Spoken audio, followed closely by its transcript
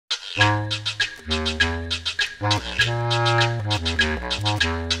Fear-mongering,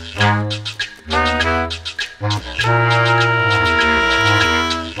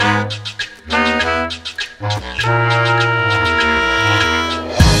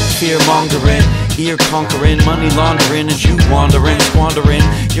 ear-conquering, money laundering as you wandering, squandering.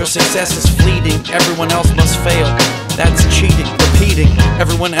 Your success is fleeting, everyone else must fail. That's cheating, repeating,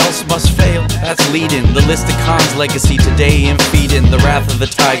 everyone else must fail. That's leading, the list of cons legacy today in feeding. The wrath of the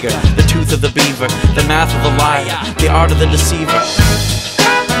tiger, the tooth of the beaver, the math of the liar, the art of the deceiver.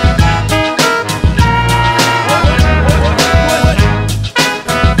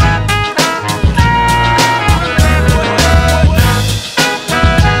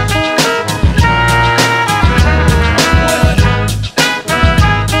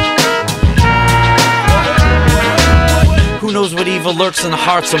 Who knows what evil lurks in the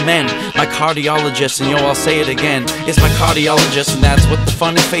hearts of men? My cardiologist, and yo, I'll say it again, is my cardiologist, and that's what the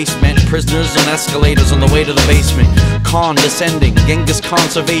funny face meant. Prisoners on escalators on the way to the basement. Condescending, Genghis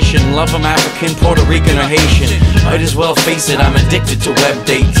conservation, love 'em African, Puerto Rican, or Haitian. Might as well face it, I'm addicted to web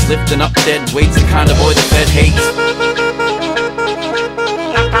dates. Lifting up dead weights, the kind of boy the Fed hates.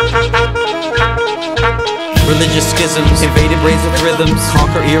 Religious schisms, invaded brains with rhythms,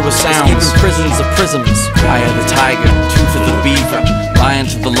 conquer ear with sounds, escaping prisons of prisms. Eye of the tiger, tooth of the beaver, lying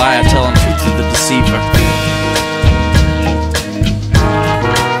to the liar, telling truth to the deceiver.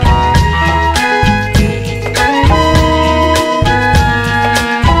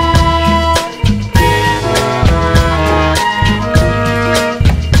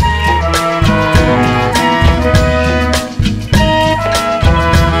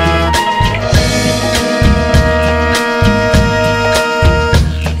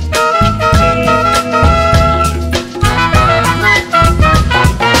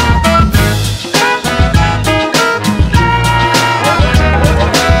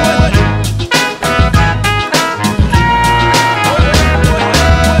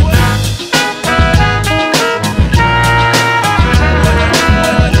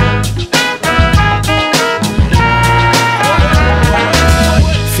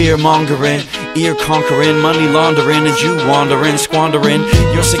 Fear-mongering, ear-conquering, money laundering as you wandering, squandering.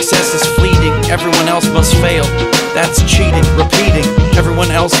 Your success is fleeting, everyone else must fail. That's cheating, repeating, everyone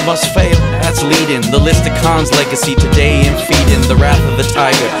else must fail. That's leading, the list of cons legacy today in feeding. The wrath of the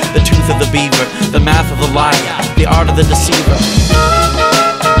tiger, the tooth of the beaver, the math of the liar, the art of the deceiver.